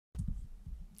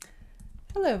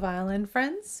Hello, violin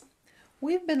friends.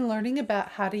 We've been learning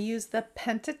about how to use the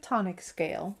pentatonic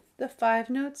scale, the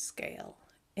 5-note scale.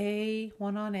 A,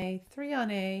 1 on A, 3 on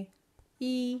A,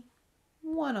 E,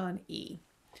 1 on E.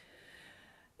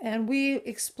 And we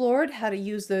explored how to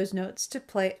use those notes to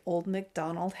play Old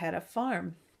MacDonald Had a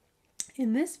Farm.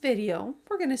 In this video,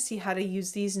 we're going to see how to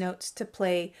use these notes to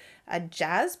play a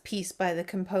jazz piece by the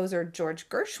composer George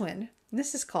Gershwin.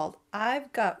 This is called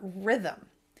I've Got Rhythm.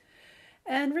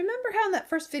 And remember how in that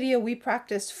first video we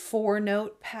practiced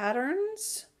 4-note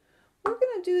patterns? We're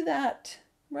going to do that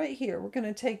right here. We're going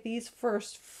to take these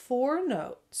first 4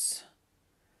 notes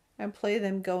and play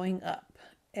them going up.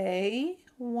 A,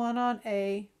 1 on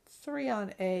A, 3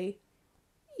 on A,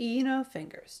 E, no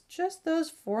fingers. Just those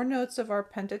 4 notes of our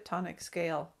pentatonic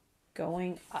scale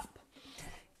going up.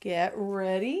 Get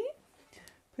ready.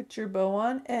 Put your bow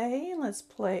on A. Let's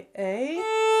play A.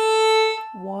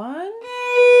 1,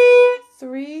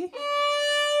 3.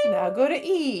 Now go to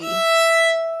E.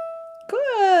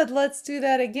 Good. Let's do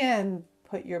that again.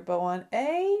 Put your bow on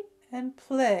A and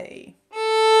play.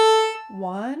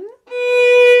 1,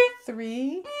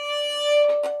 3.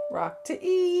 Rock to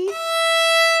E.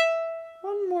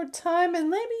 One more time,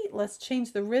 and let's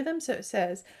change the rhythm so it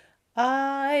says,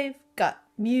 I've got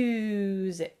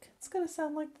music. It's going to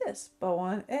sound like this. Bow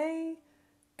on A,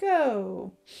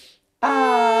 go.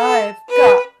 I've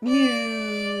got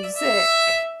music.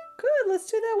 Good,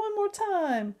 let's do that one more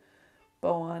time.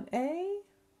 Bow on A,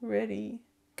 ready,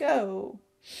 go.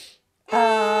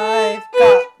 I've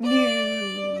got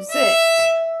music.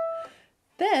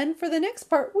 Then for the next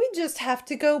part, we just have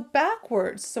to go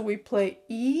backwards. So we play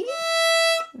E,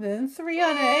 then 3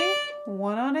 on A,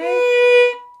 1 on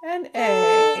A, and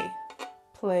A.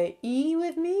 Play E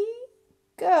with me,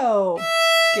 go.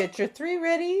 Get your 3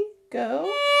 ready,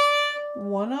 go.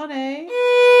 1 on A,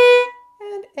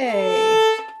 and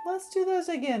A. Let's do those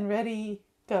again, ready,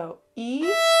 go. E,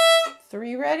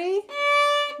 3 ready,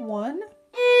 1,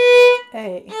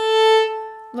 A.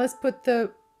 Let's put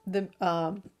the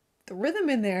rhythm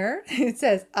in there. It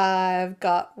says, I've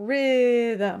got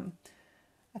rhythm.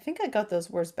 I think I got those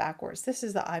words backwards. This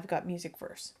is the I've got music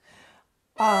verse.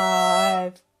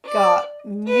 I've got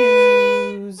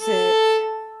music.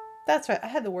 That's right. I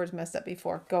had the words messed up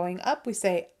before. Going up, we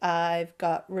say, I've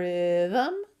got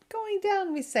rhythm. Going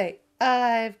down, we say,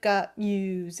 I've got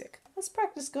music. Let's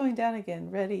practice going down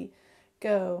again. Ready,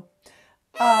 go.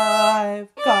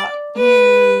 I've got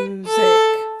music.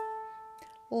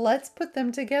 Let's put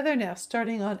them together now,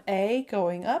 starting on A,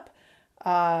 going up.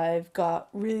 I've got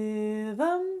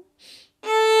rhythm.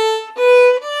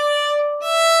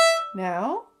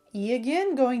 Now, E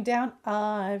again, going down.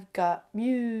 I've got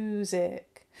music.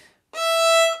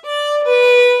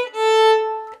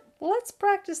 Let's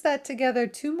practice that together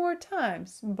 2 more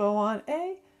times. Bow on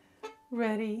A,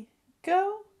 ready,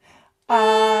 go.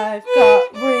 I've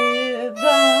got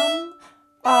rhythm.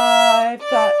 I've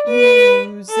got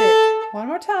music. One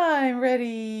more time,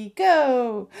 ready,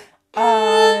 go.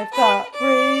 I've got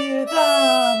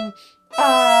rhythm.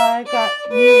 I've got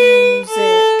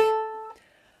music.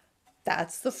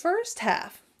 That's the first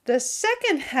half. The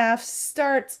second half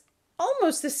starts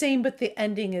almost the same, but the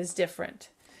ending is different.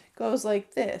 Goes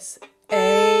like this.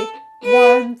 A,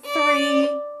 1, 3,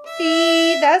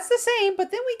 E. That's the same,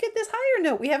 but then we get this higher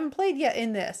note we haven't played yet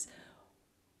in this.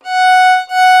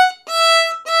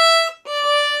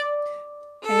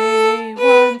 A,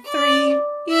 1, 3,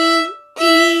 E,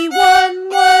 E, 1,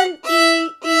 1, E,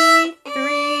 E,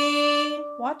 3.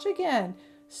 Watch again.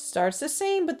 Starts the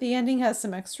same, but the ending has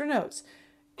some extra notes.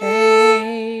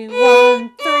 A,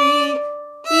 1, 3,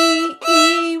 E,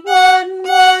 E, 1,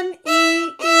 1,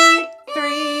 E, E,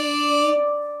 3.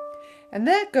 And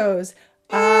that goes,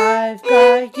 I've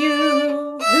got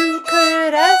you, who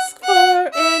could ask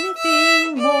for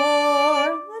anything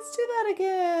more? Let's do that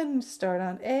again. Start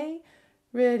on A,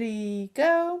 ready,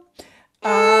 go.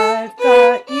 I've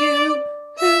got you,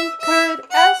 who could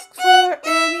ask for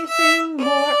anything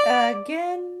more?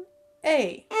 Again,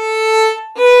 A.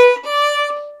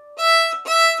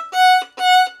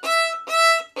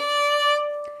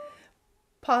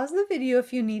 Pause the video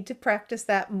if you need to practice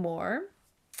that more.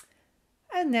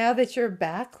 And now that you're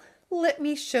back, let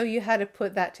me show you how to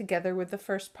put that together with the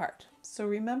first part. So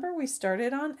remember, we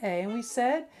started on A and we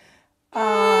said,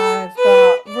 I've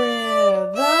got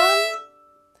rhythm.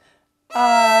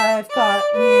 I've got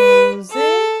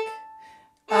music.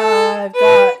 I've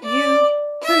got you,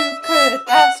 who could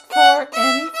ask for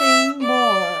anything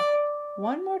more?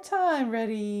 One more time,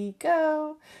 ready,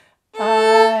 go.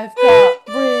 I've got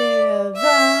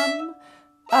rhythm.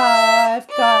 I've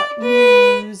got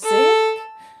music.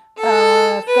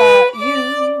 I've got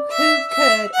you, who could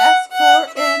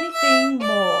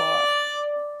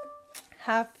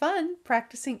Have fun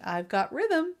practicing I've Got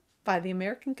Rhythm by the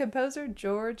American composer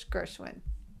George Gershwin.